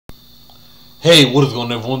Hey, what is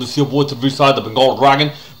going on, everyone? This is your boy Side, the Bengal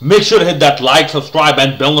Dragon. Make sure to hit that like, subscribe,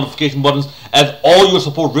 and bell notification buttons, as all your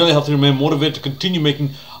support really helps me remain motivated to continue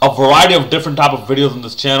making a variety of different type of videos on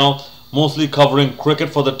this channel, mostly covering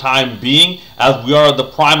cricket for the time being, as we are at the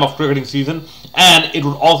prime of cricketing season. And it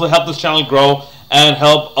would also help this channel grow and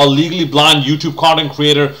help a legally blind YouTube content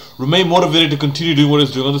creator remain motivated to continue doing what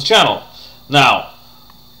he's doing on this channel. Now,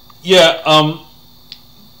 yeah,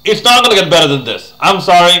 it's not going to get better than this. I'm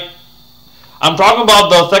sorry. I'm talking about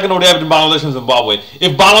the second ODI between Bangladesh and Zimbabwe.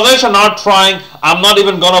 If Bangladesh are not trying, I'm not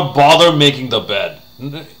even going to bother making the bed.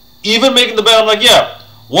 Even making the bed, I'm like, yeah,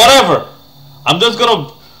 whatever. I'm just going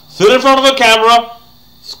to sit in front of the camera,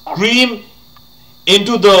 scream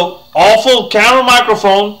into the awful camera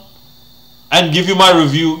microphone, and give you my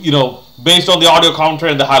review, you know, based on the audio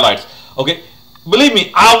commentary and the highlights. Okay? Believe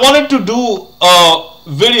me, I wanted to do a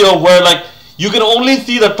video where, like, you can only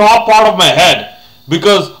see the top part of my head.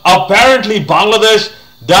 Because apparently Bangladesh,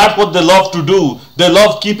 that's what they love to do. They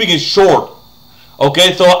love keeping it short.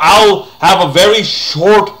 Okay, so I'll have a very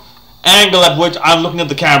short angle at which I'm looking at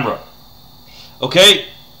the camera. Okay,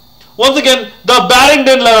 once again, the batting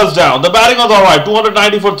didn't let us down. The batting was alright.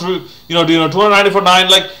 290 for 3, 290 for 9.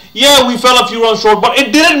 Like, yeah, we fell a few runs short, but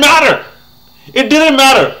it didn't matter. It didn't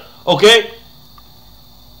matter. Okay,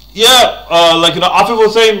 yeah, Afif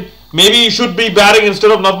was saying, maybe he should be batting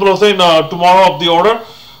instead of Nazmul Hussain tomorrow up the order.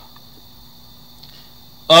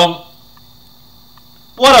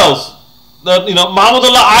 What else?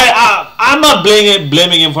 Mahmudullah, I'm not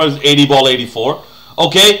blaming him for his 80 ball 84.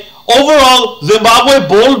 Okay. Overall, Zimbabwe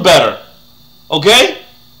bowled better. Okay.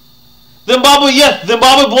 Zimbabwe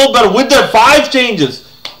bowled better with their 5 changes.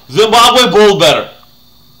 Zimbabwe bowled better.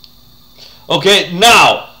 Okay.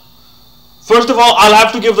 Now, first of all, I'll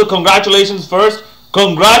have to give the congratulations first.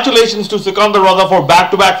 Congratulations to Sikandar Raza for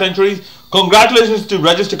back-to-back centuries. Congratulations to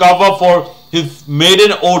Regis Takava for his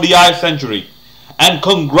maiden ODI century. And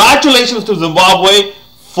congratulations to Zimbabwe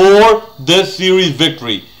for this series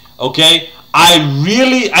victory. Okay? I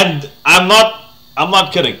really, and I'm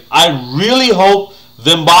not kidding, I really hope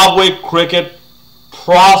Zimbabwe cricket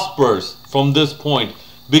prospers from this point,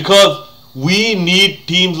 because we need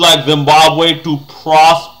teams like Zimbabwe to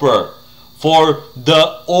prosper for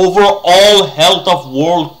the overall health of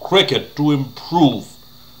world cricket to improve.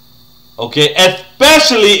 Okay,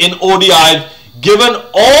 especially in ODIs, given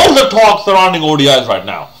all the talk surrounding ODIs right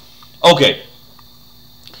now. Okay,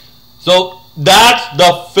 so that's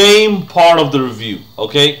the fame part of the review.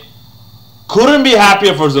 Okay, couldn't be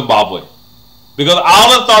happier for Zimbabwe, because I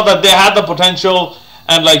always thought that they had the potential,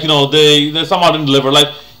 and they somehow didn't deliver. Like,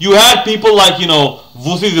 you had people like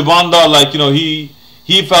Vusi Zibanda,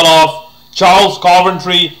 he fell off. Charles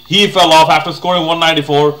Coventry, he fell off after scoring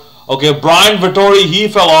 194. Okay, Brian Vittori, he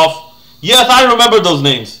fell off. Yes, I remember those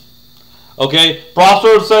names. Okay,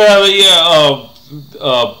 Prosper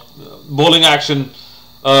bowling action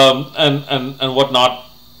and whatnot.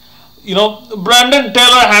 Brandon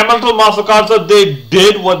Taylor, Hamilton Masakar, they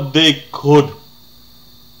did what they could,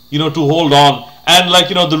 to hold on. And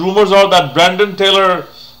the rumors are that Brandon Taylor,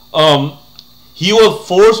 he was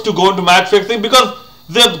forced to go into match fixing because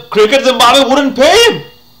the Cricket Zimbabwe wouldn't pay him.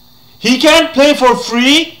 He can't play for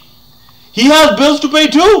free. He has bills to pay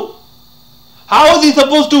too. How is he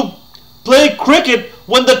supposed to play cricket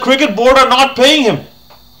when the cricket board are not paying him?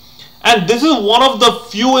 And this is one of the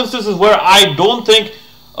few instances where I don't think,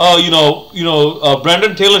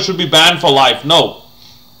 Brandon Taylor should be banned for life. No,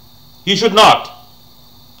 he should not,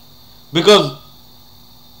 because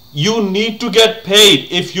you need to get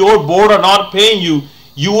paid. If your board are not paying you,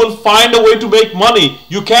 you will find a way to make money.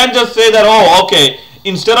 You can't just say that, oh, okay,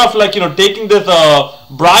 instead of taking this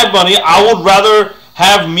bribe money, I would rather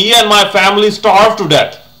have me and my family starve to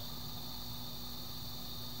death.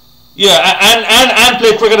 Yeah, and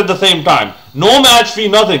play cricket at the same time. No match fee,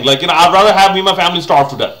 nothing. I'd rather have me and my family starve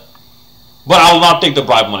to death. But I will not take the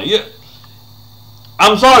bribe money. Yeah.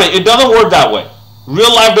 I'm sorry, it doesn't work that way.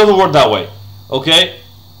 Real life doesn't work that way. Okay?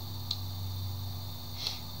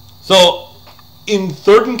 So, in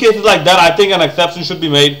certain cases like that, I think an exception should be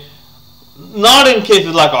made. Not in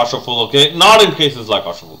cases like Ashraful, okay? Not in cases like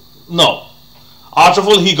Ashraful. No.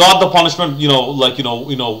 Ashraful, he got the punishment,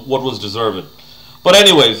 what was deserved. But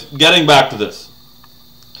anyways, getting back to this.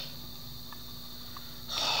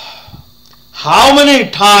 How many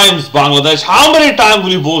times, Bangladesh, how many times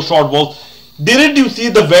will you bowl short balls? Didn't you see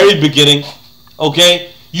the very beginning?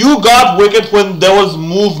 Okay? You got wickets when there was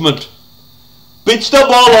movement. Pitch the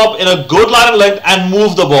ball up in a good line of length and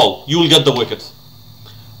move the ball. You will get the wickets.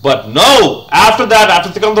 But no, after that,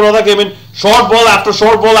 after Sikandar Raza came in, short ball after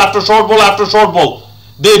short ball after short ball after short ball.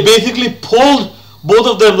 They basically pulled both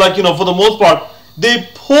of them, like, for the most part, they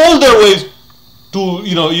pulled their ways to,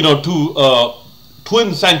 to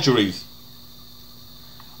twin centuries.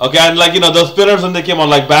 Okay, and like, the spinners, when they came on,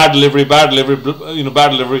 like, bad delivery, bad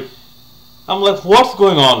delivery. I'm like, what's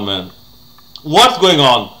going on, man? What's going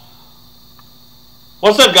on?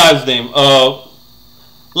 What's that guy's name?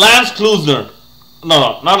 Lance Klusner.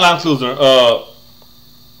 No, not Lance Klusner.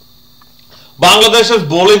 Bangladesh's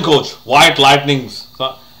bowling coach, White Lightnings,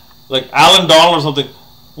 like Alan Donald or something.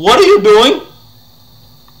 What are you doing?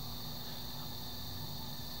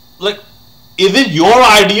 Like, is it your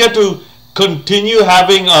idea to continue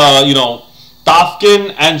having,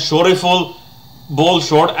 Taskin and Shoriful bowl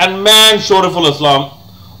short? And man, Shoriful Islam,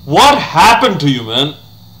 what happened to you, man?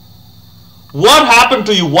 What happened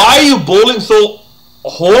to you? Why are you bowling so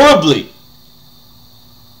horribly?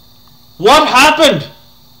 What happened?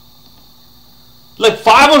 Like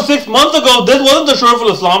 5 or 6 months ago, this wasn't the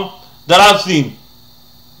Shoriful Islam that I've seen.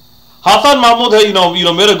 Hassan Mahmood,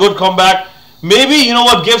 made a good comeback. Maybe,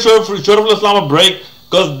 give Shoriful Islam a break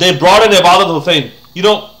because they brought in Ibadat Hussain.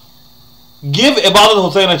 Give Ibadat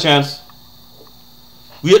Hussain a chance.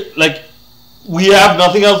 We have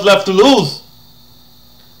nothing else left to lose.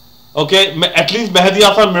 Okay, at least Mehdi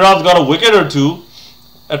Hasan Miraz got a wicket or two.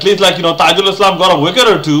 At least, Tajul Islam got a wicket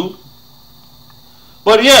or two.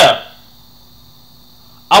 But yeah,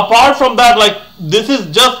 apart from that, this is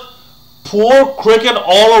just poor cricket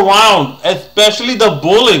all around, especially the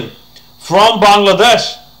bowling from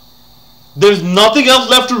Bangladesh. There's nothing else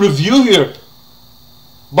left to review here.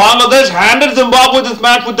 Bangladesh handed Zimbabwe this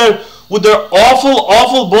match with their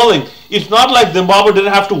awful bowling. It's not like Zimbabwe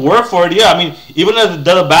didn't have to work for it. Yeah, I mean, even if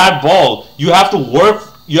they're a bad ball, you have to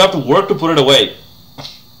work. You have to work to put it away.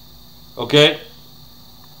 Okay.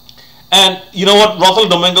 And you know what, Russell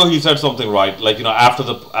Domingo, he said something right. After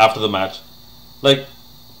the match,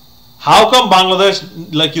 how come Bangladesh,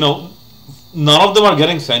 none of them are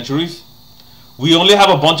getting centuries? We only have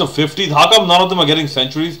a bunch of 50s. How come none of them are getting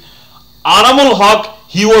centuries? Anamul Haq,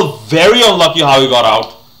 he was very unlucky how he got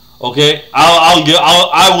out. Okay,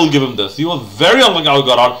 I will give him this. He was very unlucky how he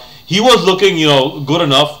got out. He was looking, good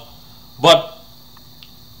enough, but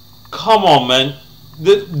come on, man,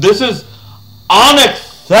 this is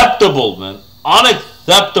unacceptable, man.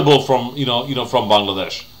 Unacceptable from from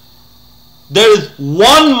Bangladesh. There is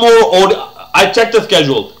one more ODI. I checked the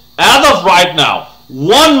schedule. As of right now,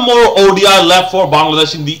 one more ODI left for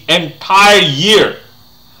Bangladesh in the entire year.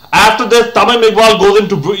 After this, Tamim Iqbal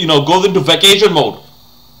goes into vacation mode.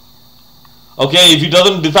 Okay, if he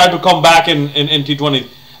doesn't decide to come back in T20s.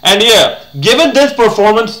 And yeah, given this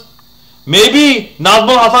performance, maybe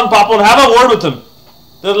Nazmul Hasan Papon, have a word with him.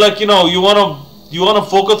 They're you wanna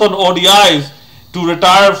focus on ODIs to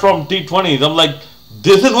retire from T20s. I'm like,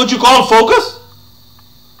 this is what you call focus?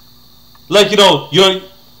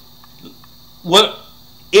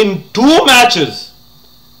 In 2 matches,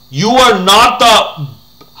 you are not the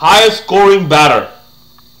highest scoring batter.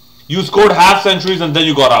 You scored half centuries and then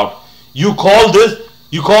you got out. You call this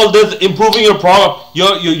improving your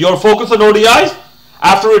focus on ODIs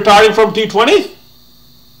after retiring from T20s?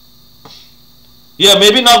 Yeah,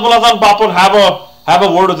 maybe Nazmul Hasan Papon have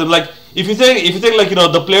a word with him. If you think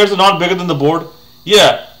the players are not bigger than the board,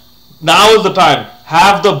 yeah, now is the time.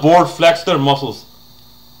 Have the board flex their muscles.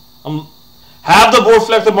 Have the board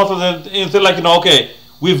flex their muscles and say okay,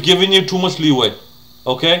 we've given you too much leeway.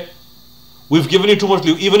 Okay, we've given you too much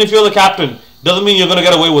leeway. Even if you're the captain, doesn't mean you're gonna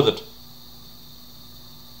get away with it.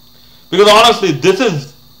 Because honestly, this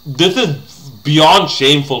is beyond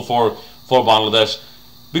shameful for Bangladesh.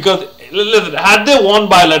 Because listen, had they won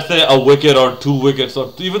by, let's say, a wicket or 2 wickets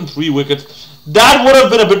or even 3 wickets, that would have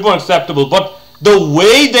been a bit more acceptable. But the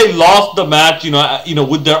way they lost the match,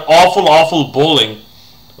 with their awful bowling,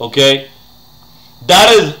 okay, that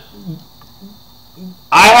is,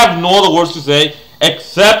 I have no other words to say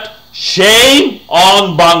except shame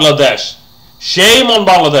on Bangladesh. Shame on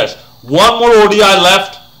Bangladesh. One more ODI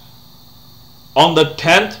left on the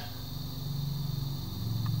 10th.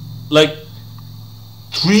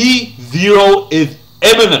 3-0 is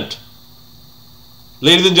imminent.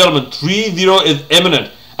 Ladies and gentlemen, 3-0 is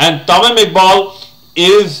imminent. And Tamim Iqbal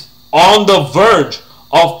is on the verge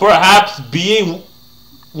of perhaps being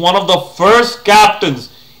one of the first captains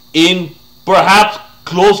in perhaps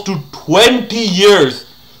close to 20 years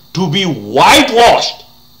to be whitewashed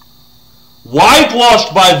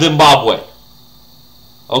by Zimbabwe.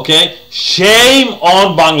 Okay, shame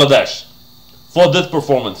on Bangladesh for this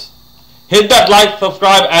performance. Hit that like,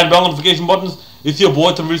 subscribe and bell notification buttons. It's your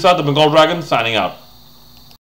boy Tanveer Saad, the Bengal Dragon, signing out.